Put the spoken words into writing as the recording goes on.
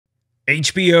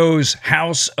HBO's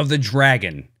House of the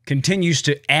Dragon continues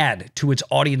to add to its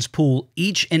audience pool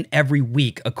each and every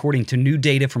week, according to new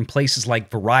data from places like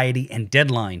Variety and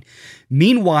Deadline.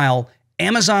 Meanwhile,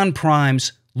 Amazon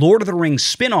Prime's Lord of the Rings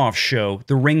spin-off show,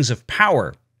 The Rings of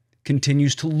Power,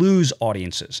 continues to lose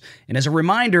audiences. And as a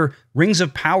reminder, Rings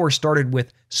of Power started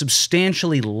with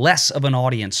substantially less of an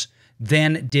audience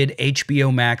than did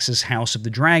HBO Max's House of the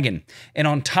Dragon. And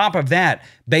on top of that,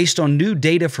 based on new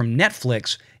data from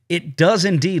Netflix, it does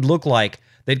indeed look like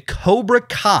that Cobra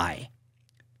Kai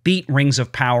beat Rings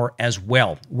of Power as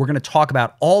well. We're going to talk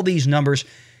about all these numbers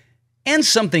and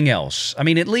something else. I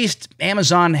mean, at least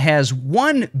Amazon has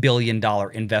 $1 billion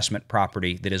investment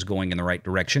property that is going in the right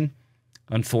direction.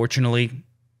 Unfortunately,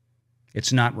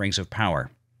 it's not Rings of Power.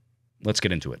 Let's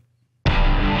get into it.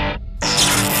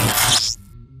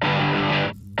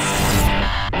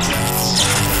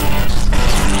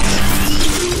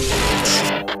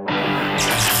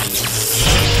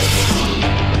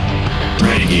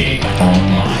 Renegade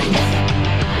Online.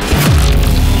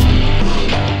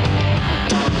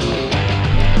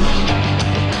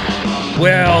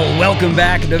 Well, welcome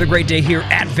back. Another great day here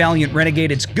at Valiant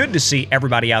Renegade. It's good to see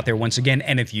everybody out there once again.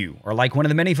 And if you are like one of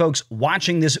the many folks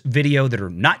watching this video that are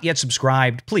not yet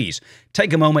subscribed, please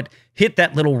take a moment, hit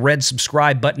that little red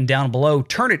subscribe button down below,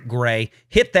 turn it gray,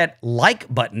 hit that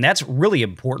like button. That's really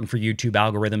important for YouTube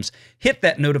algorithms. Hit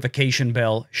that notification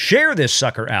bell, share this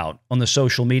sucker out on the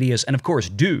social medias, and of course,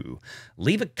 do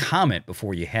leave a comment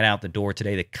before you head out the door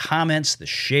today. The comments, the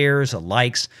shares, the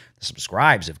likes, the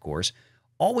subscribes, of course,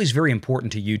 always very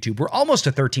important to YouTube. We're almost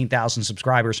to 13,000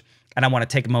 subscribers, and I want to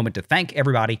take a moment to thank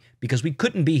everybody because we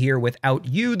couldn't be here without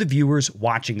you, the viewers,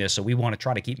 watching this. So we want to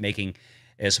try to keep making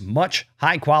as much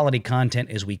high-quality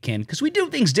content as we can because we do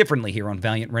things differently here on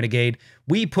Valiant Renegade.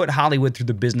 We put Hollywood through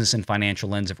the business and financial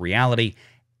lens of reality,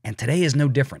 and today is no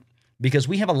different because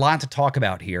we have a lot to talk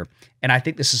about here, and I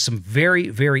think this is some very,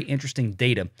 very interesting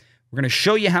data. We're going to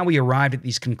show you how we arrived at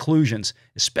these conclusions,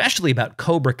 especially about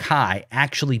Cobra Kai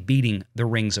actually beating the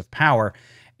Rings of Power,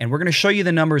 and we're going to show you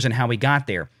the numbers and how we got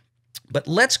there. But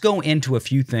let's go into a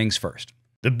few things first.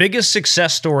 The biggest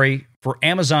success story for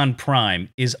Amazon Prime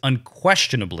is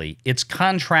unquestionably its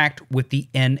contract with the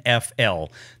NFL,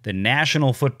 the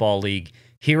National Football League,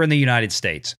 here in the United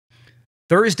States.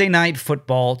 Thursday Night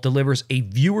Football delivers a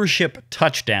viewership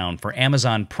touchdown for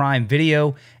Amazon Prime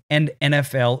Video and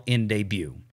NFL in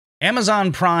debut.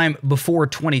 Amazon Prime before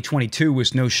 2022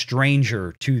 was no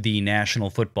stranger to the National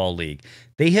Football League.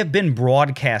 They have been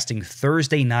broadcasting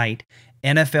Thursday night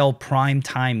NFL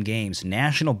primetime games,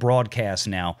 national broadcasts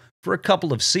now, for a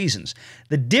couple of seasons.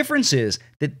 The difference is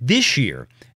that this year,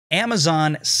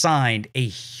 Amazon signed a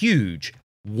huge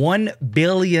 $1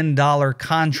 billion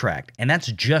contract, and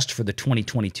that's just for the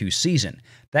 2022 season.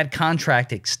 That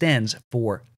contract extends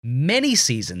for many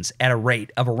seasons at a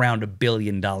rate of around $1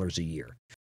 billion a year.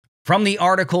 From the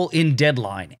article in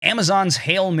Deadline, Amazon's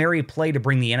Hail Mary play to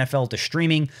bring the NFL to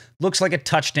streaming looks like a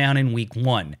touchdown in Week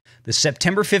 1. The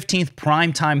September 15th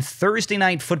primetime Thursday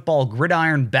Night Football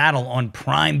gridiron battle on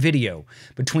Prime Video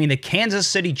between the Kansas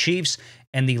City Chiefs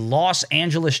and the Los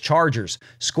Angeles Chargers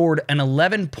scored an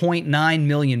 11.9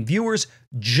 million viewers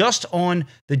just on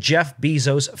the Jeff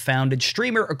Bezos-founded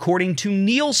streamer, according to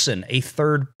Nielsen, a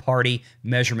third-party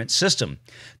measurement system.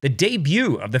 The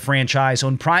debut of the franchise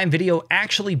on Prime Video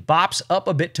actually bops up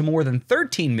a bit to more than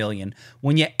 13 million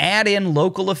when you add in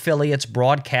local affiliates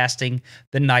broadcasting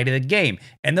the night of the game.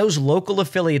 And those local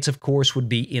affiliates, of course, would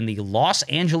be in the Los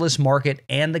Angeles market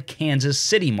and the Kansas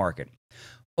City market.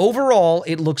 Overall,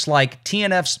 it looks like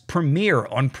TNF's premiere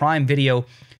on Prime Video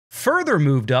further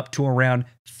moved up to around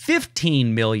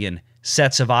 15 million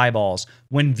sets of eyeballs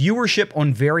when viewership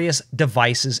on various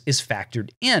devices is factored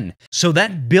in. So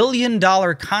that $1 billion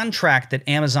contract that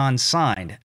Amazon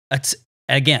signed, it's,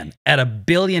 again, at $1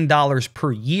 billion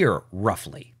per year,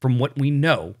 roughly, from what we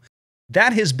know,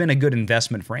 that has been a good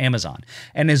investment for Amazon.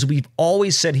 And as we've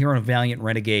always said here on Valiant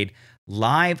Renegade,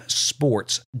 live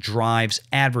sports drives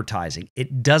advertising.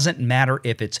 It doesn't matter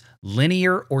if it's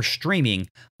linear or streaming,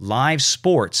 live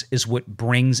sports is what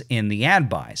brings in the ad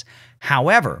buys.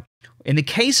 However, in the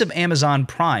case of Amazon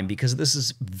Prime, because this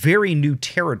is very new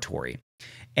territory,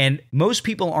 and most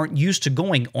people aren't used to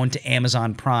going onto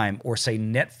Amazon Prime or, say,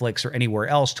 Netflix or anywhere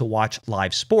else to watch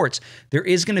live sports, there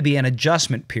is going to be an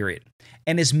adjustment period.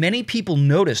 And as many people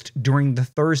noticed during the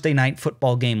Thursday Night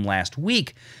Football game last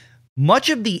week, much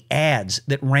of the ads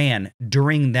that ran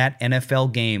during that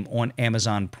NFL game on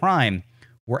Amazon Prime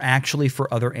were actually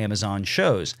for other Amazon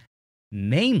shows,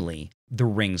 namely the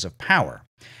Rings of Power.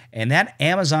 And that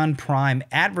Amazon Prime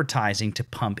advertising to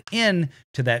pump in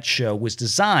to that show was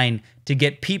designed to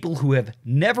get people who have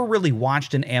never really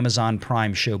watched an Amazon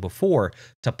Prime show before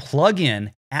to plug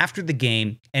in after the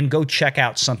game and go check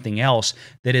out something else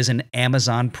that is an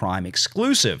Amazon Prime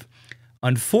exclusive.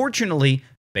 Unfortunately,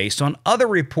 based on other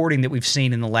reporting that we've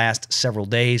seen in the last several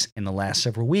days, in the last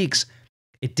several weeks,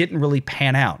 it didn't really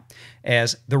pan out,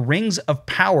 as the Rings of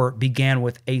Power began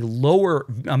with a lower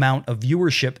amount of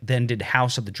viewership than did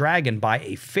House of the Dragon by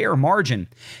a fair margin,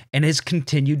 and has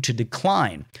continued to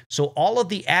decline. So all of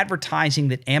the advertising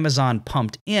that Amazon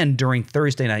pumped in during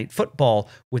Thursday Night Football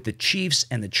with the Chiefs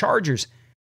and the Chargers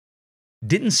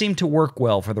didn't seem to work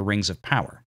well for the Rings of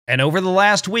Power. And over the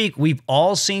last week, we've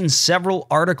all seen several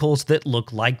articles that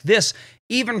look like this,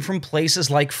 even from places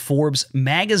like Forbes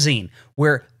magazine,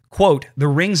 where, quote, the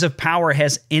Rings of Power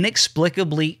has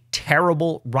inexplicably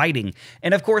terrible writing.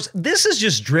 And of course, this has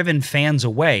just driven fans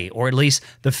away, or at least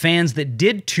the fans that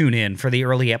did tune in for the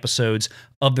early episodes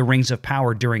of the Rings of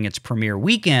Power during its premiere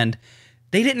weekend.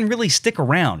 They didn't really stick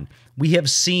around. We have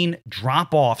seen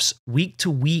drop-offs week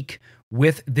to week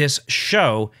with this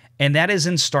show, and that is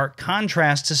in stark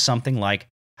contrast to something like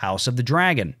House of the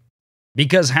Dragon.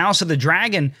 Because House of the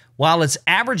Dragon, while it's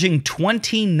averaging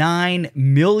 29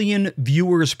 million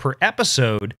viewers per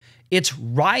episode, it's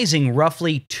rising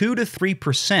roughly 2 to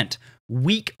 3%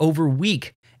 week over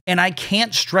week. And I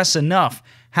can't stress enough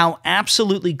how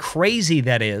absolutely crazy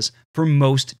that is for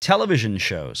most television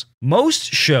shows. Most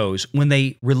shows, when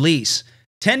they release,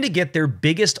 tend to get their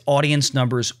biggest audience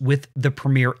numbers with the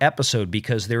premiere episode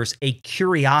because there's a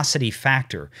curiosity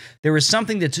factor. There is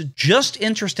something that's just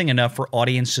interesting enough for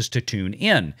audiences to tune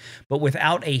in. But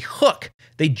without a hook,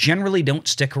 they generally don't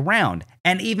stick around.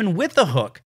 And even with the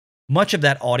hook, much of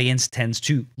that audience tends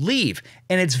to leave.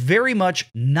 And it's very much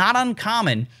not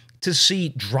uncommon to see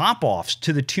drop-offs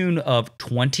to the tune of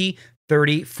 20,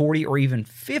 30, 40, or even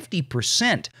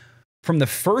 50% from the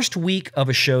first week of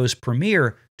a show's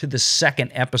premiere to the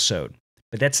second episode.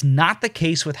 But that's not the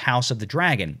case with House of the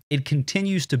Dragon. It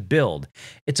continues to build.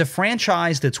 It's a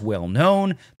franchise that's well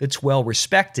known, that's well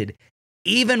respected,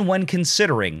 even when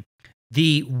considering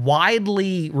the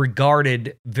widely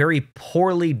regarded, very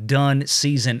poorly done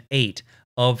Season 8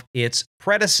 of its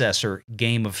predecessor,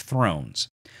 Game of Thrones.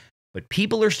 But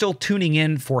people are still tuning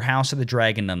in for House of the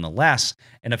Dragon nonetheless,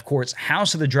 and of course,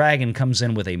 House of the Dragon comes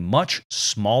in with a much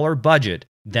smaller budget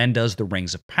than does the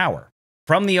Rings of Power.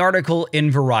 From the article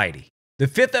in Variety, the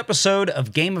 5th episode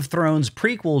of Game of Thrones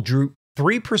prequel drew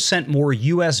 3% more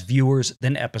US viewers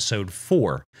than episode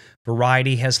 4,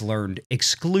 Variety has learned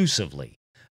exclusively.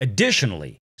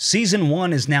 Additionally, Season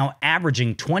 1 is now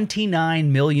averaging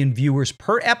 29 million viewers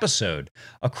per episode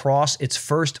across its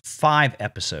first 5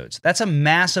 episodes. That's a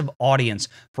massive audience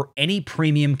for any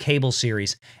premium cable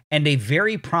series, and a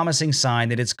very promising sign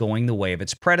that it's going the way of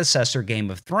its predecessor,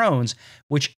 Game of Thrones,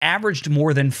 which averaged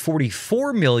more than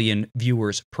 44 million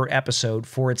viewers per episode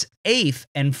for its 8th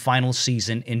and final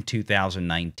season in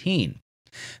 2019.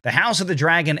 The House of the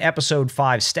Dragon Episode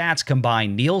 5 stats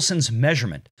combine Nielsen's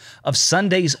measurement of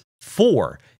Sunday's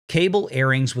 4 cable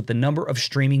airings with the number of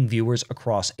streaming viewers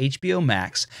across HBO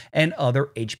Max and other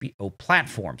HBO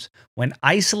platforms. When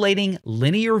isolating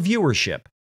linear viewership,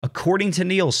 according to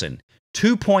Nielsen,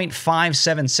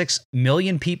 2.576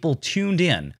 million people tuned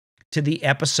in to the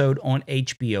episode on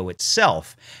HBO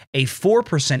itself, a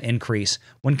 4% increase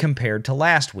when compared to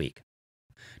last week.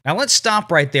 Now let's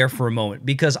stop right there for a moment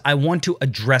because I want to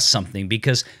address something,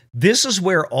 because this is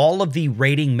where all of the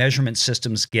rating measurement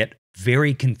systems get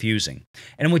very confusing.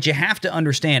 And what you have to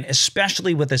understand,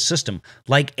 especially with a system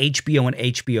like HBO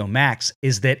and HBO Max,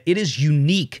 is that it is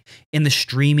unique in the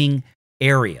streaming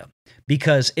area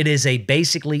because it is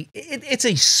it's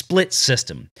a split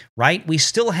system, right? We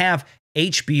still have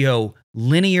HBO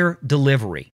linear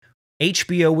delivery,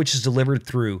 HBO, which is delivered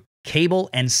through cable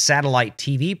and satellite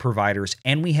TV providers,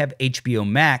 and we have HBO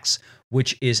Max,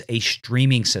 which is a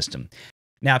streaming system.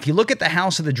 Now, if you look at the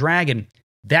House of the Dragon,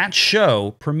 that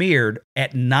show premiered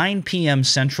at 9 p.m.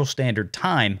 Central Standard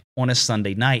Time on a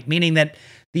Sunday night, meaning that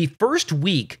the first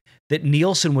week that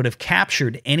Nielsen would have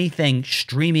captured anything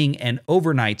streaming and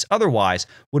overnights otherwise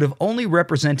would have only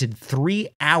represented 3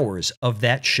 hours of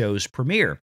that show's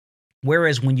premiere.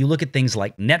 Whereas when you look at things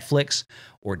like Netflix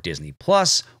or Disney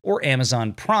Plus or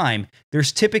Amazon Prime,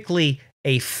 there's typically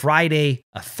a Friday,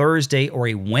 a Thursday, or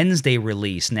a Wednesday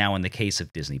release now in the case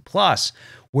of Disney Plus,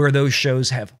 where those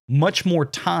shows have much more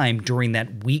time during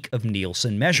that week of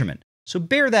Nielsen measurement. So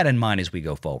bear that in mind as we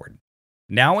go forward.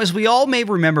 Now, as we all may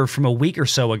remember from a week or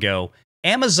so ago,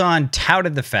 Amazon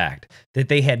touted the fact that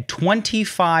they had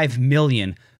 25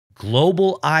 million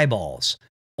global eyeballs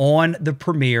on the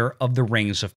premiere of The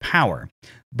Rings of Power.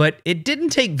 But it didn't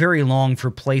take very long for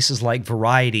places like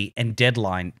Variety and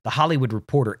Deadline, The Hollywood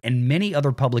Reporter, and many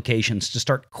other publications to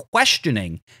start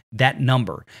questioning that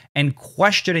number and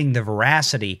questioning the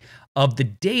veracity of the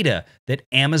data that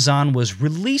Amazon was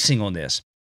releasing on this.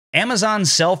 Amazon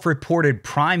self-reported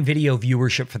Prime Video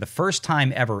viewership for the first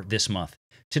time ever this month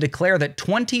to declare that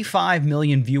 25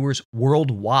 million viewers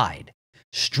worldwide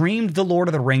streamed The Lord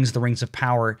of the Rings of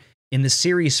Power in the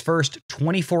series' first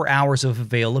 24 hours of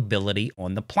availability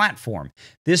on the platform.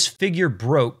 This figure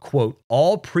broke, quote,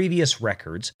 all previous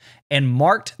records and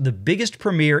marked the biggest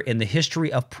premiere in the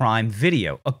history of Prime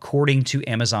Video, according to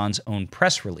Amazon's own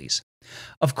press release.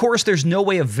 Of course, there's no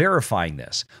way of verifying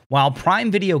this. While Prime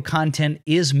Video content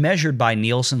is measured by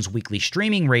Nielsen's weekly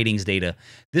streaming ratings data,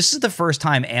 this is the first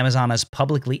time Amazon has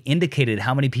publicly indicated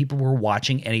how many people were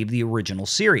watching any of the original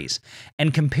series.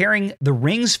 And comparing the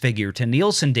Rings figure to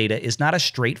Nielsen data is not a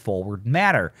straightforward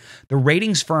matter. The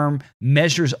ratings firm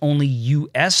measures only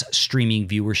US streaming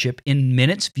viewership in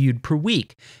minutes viewed per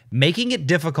week, making it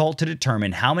difficult to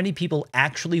determine how many people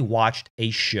actually watched a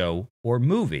show or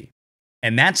movie.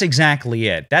 And that's exactly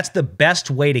it. That's the best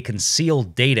way to conceal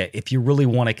data if you really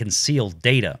want to conceal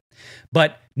data.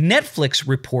 But Netflix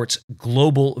reports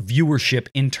global viewership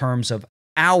in terms of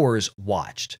hours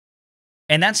watched.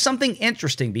 And that's something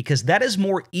interesting because that is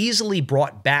more easily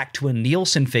brought back to a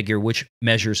Nielsen figure, which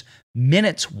measures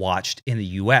minutes watched in the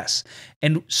US.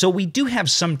 And so we do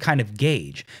have some kind of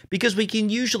gauge because we can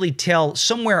usually tell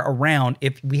somewhere around,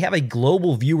 if we have a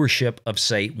global viewership of,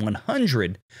 say,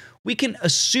 100, we can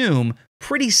assume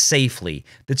pretty safely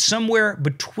that somewhere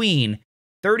between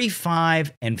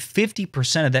 35 and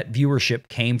 50% of that viewership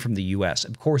came from the US.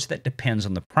 Of course, that depends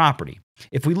on the property.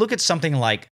 If we look at something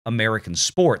like American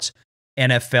sports,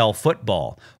 NFL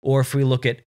football, or if we look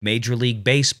at Major League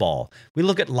Baseball, we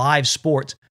look at live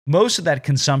sports, most of that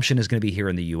consumption is going to be here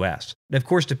in the US. And of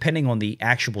course, depending on the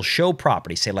actual show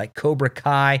property, say like Cobra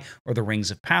Kai or The Rings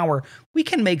of Power, we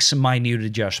can make some minute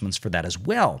adjustments for that as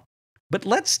well. But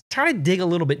let's try to dig a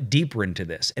little bit deeper into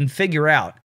this and figure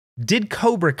out, did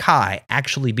Cobra Kai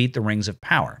actually beat The Rings of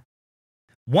Power?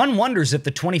 One wonders if the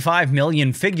 25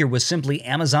 million figure was simply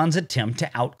Amazon's attempt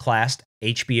to outclass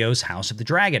HBO's House of the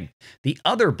Dragon, the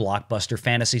other blockbuster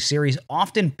fantasy series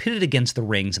often pitted against The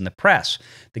Rings in the press.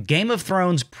 The Game of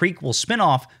Thrones prequel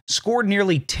spinoff scored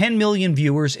nearly 10 million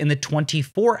viewers in the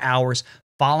 24 hours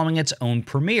following its own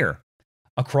premiere,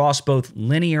 across both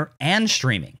linear and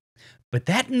streaming. But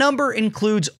that number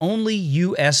includes only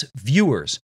US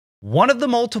viewers. One of the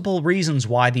multiple reasons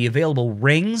why the available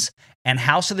Rings and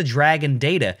House of the Dragon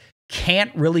data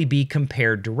can't really be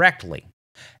compared directly.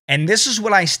 And this is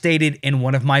what I stated in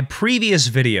one of my previous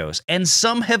videos, and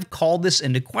some have called this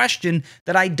into question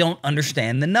that I don't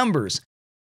understand the numbers.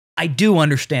 I do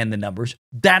understand the numbers.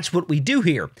 That's what we do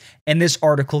here. And this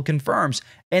article confirms.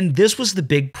 And this was the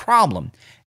big problem.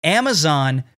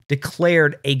 Amazon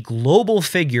declared a global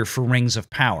figure for Rings of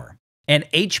Power, and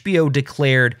HBO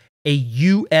declared a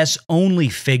US-only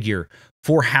figure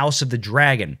for House of the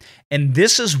Dragon. And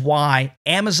this is why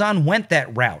Amazon went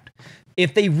that route.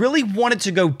 If they really wanted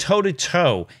to go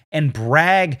toe-to-toe and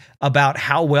brag about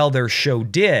how well their show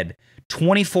did,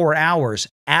 24 hours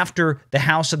after the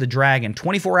House of the Dragon,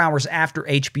 24 hours after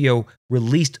HBO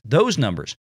released those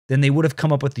numbers, then they would have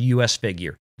come up with the US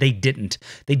figure. They didn't.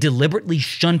 They deliberately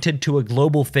shunted to a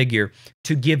global figure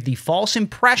to give the false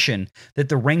impression that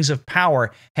The Rings of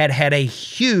Power had had a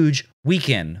huge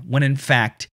weekend, when in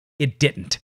fact it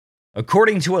didn't.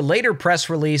 According to a later press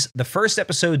release, the first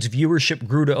episode's viewership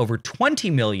grew to over 20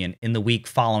 million in the week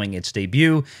following its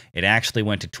debut. It actually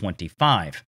went to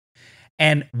 25.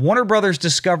 And Warner Brothers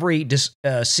Discovery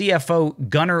CFO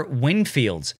Gunnar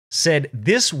Winfield said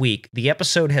this week the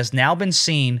episode has now been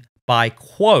seen by,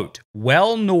 quote,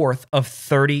 well north of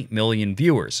 30 million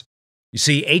viewers. You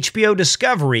see, HBO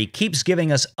Discovery keeps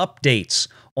giving us updates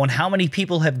on how many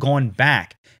people have gone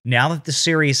back now that the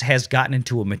series has gotten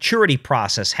into a maturity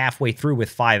process halfway through with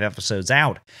 5 episodes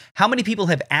out. How many people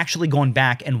have actually gone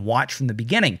back and watched from the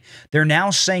beginning? They're now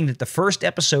saying that the first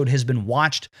episode has been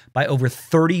watched by over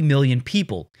 30 million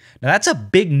people. Now, that's a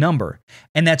big number,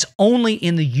 and that's only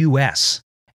in the US.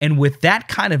 And with that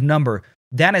kind of number,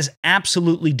 that is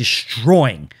absolutely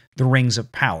destroying The Rings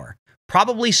of Power.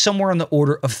 Probably somewhere on the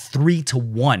order of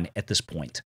 3-1 at this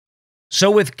point. So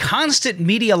with constant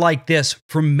media like this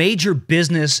from major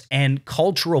business and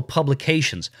cultural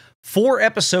publications, 4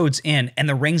 episodes in and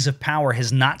The Rings of Power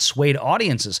has not swayed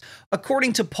audiences,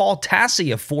 according to Paul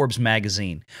Tassi of Forbes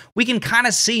magazine. We can kind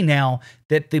of see now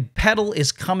that the pedal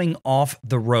is coming off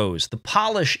the rose. The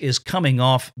polish is coming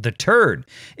off the turd.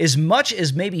 As much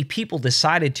as maybe people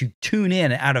decided to tune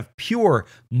in out of pure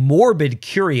morbid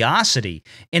curiosity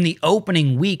in the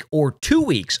opening week or 2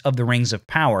 weeks of the Rings of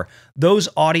Power, those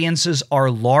audiences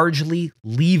are largely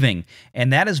leaving,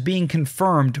 and that is being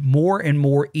confirmed more and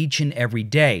more each and every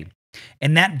day.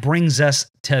 And that brings us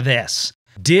to this.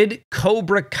 Did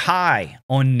Cobra Kai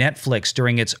on Netflix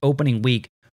during its opening week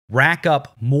rack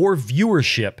up more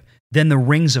viewership than the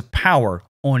Rings of Power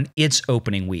on its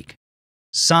opening week?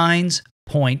 Signs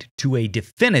point to a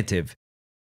definitive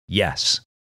yes.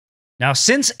 Now,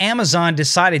 since Amazon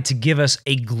decided to give us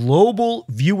a global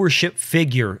viewership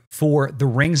figure for the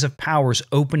Rings of Power's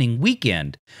opening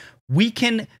weekend, we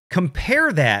can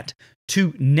compare that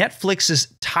to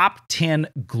Netflix's top 10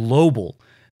 global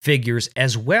figures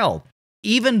as well,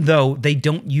 even though they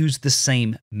don't use the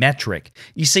same metric.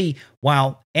 You see,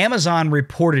 while Amazon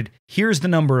reported, here's the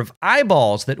number of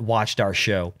eyeballs that watched our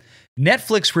show,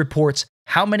 Netflix reports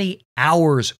how many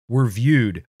hours were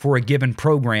viewed for a given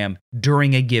program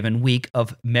during a given week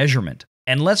of measurement.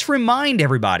 And let's remind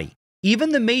everybody, even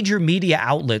the major media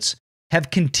outlets have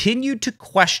continued to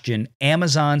question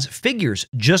Amazon's figures,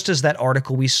 just as that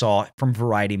article we saw from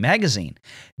Variety magazine.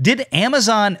 Did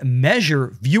Amazon measure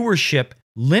viewership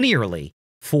linearly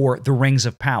for the Rings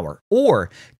of Power? Or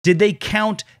did they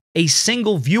count a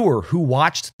single viewer who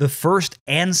watched the first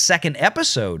and second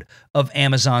episode of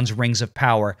Amazon's Rings of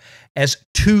Power as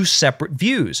 2 separate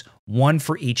views, one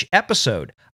for each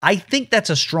episode? I think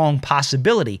that's a strong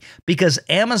possibility because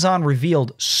Amazon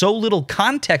revealed so little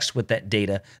context with that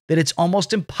data that it's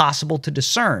almost impossible to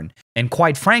discern. And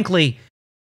quite frankly,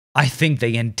 I think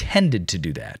they intended to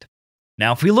do that.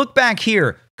 Now, if we look back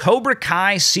here, Cobra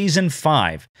Kai Season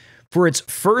 5, for its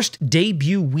first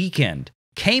debut weekend,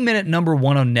 came in at number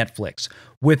 1 on Netflix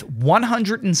with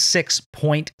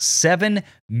 106.7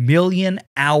 million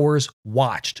hours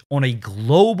watched on a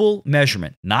global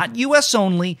measurement. Not US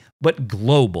only, but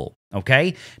global,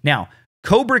 okay? Now,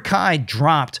 Cobra Kai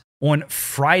dropped on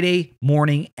Friday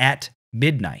morning at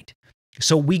midnight.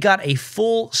 So we got a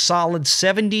full solid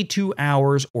 72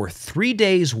 hours or 3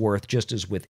 days worth, just as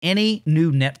with any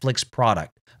new Netflix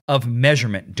product, of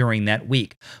measurement during that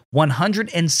week.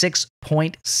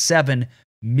 106.7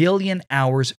 million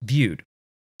hours viewed.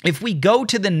 If we go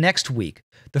to the next week,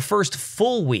 the first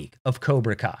full week of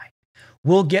Cobra Kai,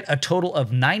 we'll get a total of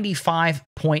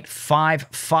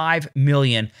 95.55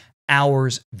 million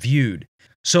hours viewed.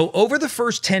 So over the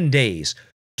first 10 days,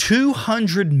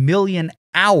 200 million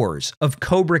hours of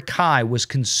Cobra Kai was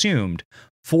consumed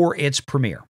for its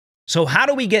premiere. So how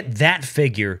do we get that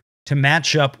figure to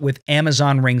match up with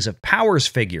Amazon Rings of Power's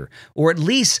figure, or at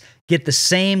least get the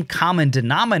same common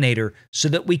denominator so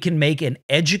that we can make an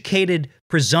educated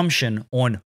presumption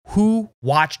on who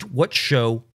watched what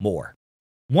show more?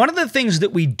 One of the things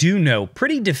that we do know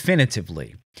pretty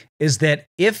definitively is that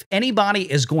if anybody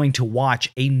is going to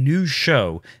watch a new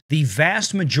show, the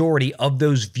vast majority of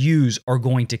those views are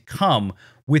going to come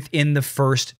within the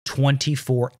first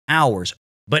 24 hours.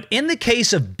 But in the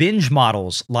case of binge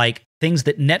models like things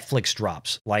that Netflix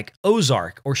drops, like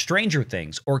Ozark or Stranger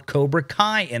Things or Cobra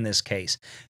Kai in this case,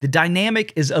 the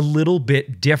dynamic is a little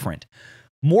bit different.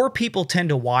 More people tend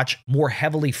to watch more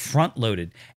heavily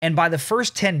front-loaded, and by the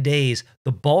first 10 days,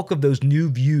 the bulk of those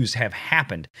new views have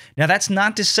happened. Now, that's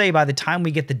not to say by the time we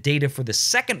get the data for the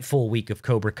second full week of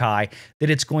Cobra Kai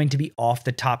that it's going to be off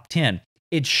the top 10.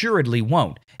 It assuredly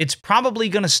won't. It's probably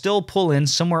going to still pull in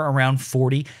somewhere around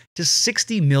 40 to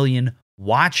 60 million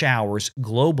watch hours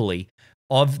globally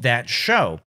of that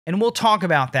show. And we'll talk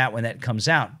about that when that comes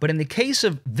out. But in the case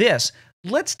of this,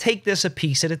 let's take this a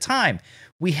piece at a time.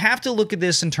 We have to look at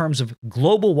this in terms of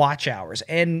global watch hours,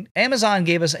 and Amazon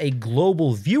gave us a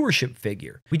global viewership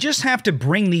figure. We just have to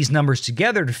bring these numbers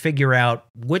together to figure out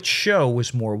which show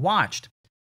was more watched.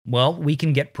 Well, we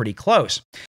can get pretty close.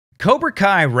 Cobra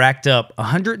Kai racked up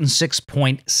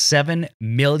 106.7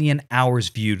 million hours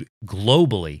viewed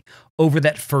globally over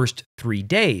that first 3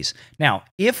 days. Now,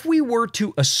 if we were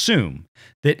to assume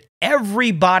that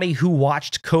everybody who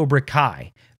watched Cobra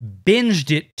Kai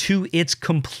binged it to its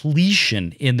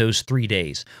completion in those 3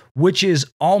 days, which is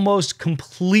almost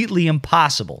completely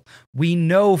impossible. We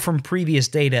know from previous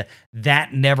data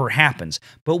that never happens,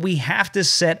 but we have to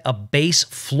set a base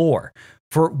floor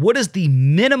for what is the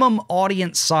minimum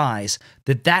audience size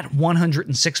that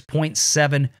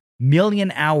 106.7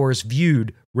 million hours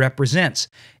viewed represents.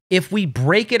 If we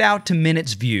break it out to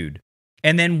minutes viewed,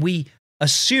 and then we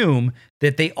assume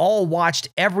that they all watched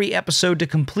every episode to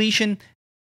completion,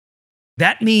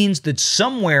 that means that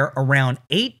somewhere around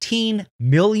 18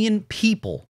 million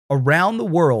people around the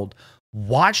world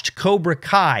watched Cobra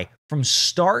Kai from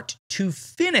start to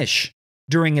finish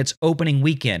during its opening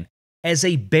weekend as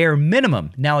a bare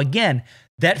minimum. Now, again,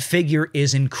 that figure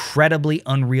is incredibly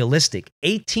unrealistic.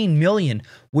 18 million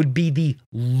would be the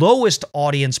lowest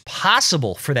audience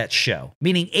possible for that show,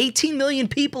 meaning 18 million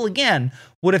people, again,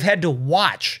 would have had to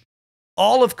watch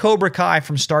all of Cobra Kai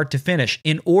from start to finish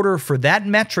in order for that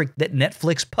metric that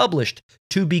Netflix published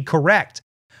to be correct.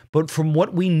 But from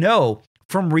what we know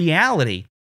from reality,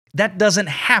 that doesn't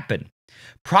happen.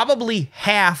 Probably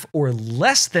half or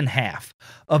less than half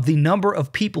of the number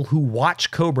of people who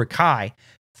watch Cobra Kai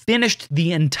finished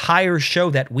the entire show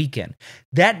that weekend.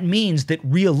 That means that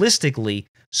realistically,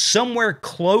 somewhere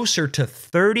closer to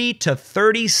 30 to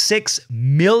 36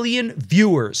 million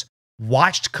viewers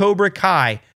watched Cobra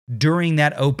Kai during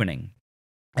that opening.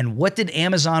 And what did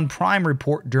Amazon Prime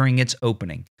report during its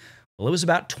opening? Well, it was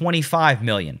about 25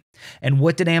 million. And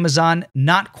what did Amazon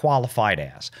not qualify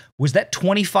as? Was that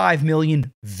 25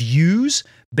 million views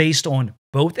based on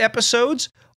both episodes?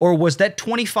 Or was that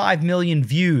 25 million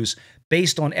views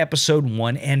based on episode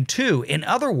 1 and 2? In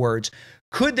other words,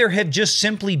 could there have just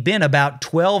simply been about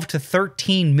 12 to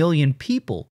 13 million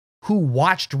people who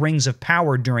watched Rings of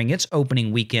Power during its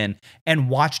opening weekend and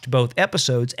watched both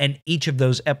episodes, and each of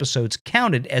those episodes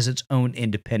counted as its own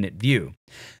independent view?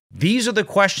 These are the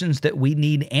questions that we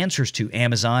need answers to,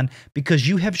 Amazon, because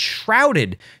you have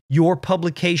shrouded your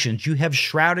publications, you have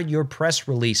shrouded your press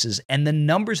releases, and the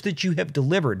numbers that you have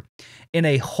delivered in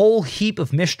a whole heap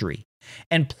of mystery.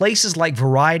 And places like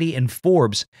Variety and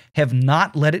Forbes have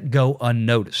not let it go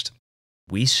unnoticed.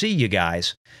 We see you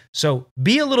guys. So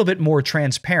be a little bit more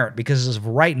transparent, because as of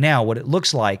right now, what it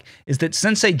looks like is that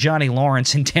Sensei Johnny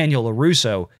Lawrence and Daniel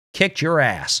LaRusso kicked your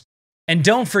ass. And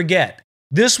don't forget,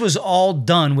 this was all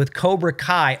done with Cobra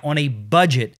Kai on a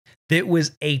budget that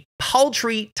was a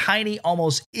paltry, tiny,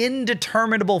 almost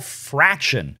indeterminable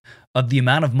fraction of the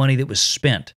amount of money that was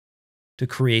spent to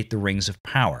create the Rings of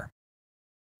Power.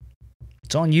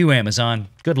 It's on you, Amazon.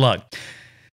 Good luck.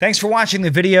 Thanks for watching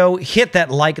the video. Hit that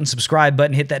like and subscribe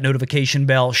button. Hit that notification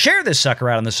bell. Share this sucker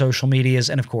out on the social medias.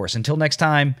 And of course, until next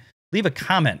time, leave a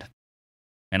comment,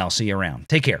 and I'll see you around.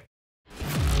 Take care.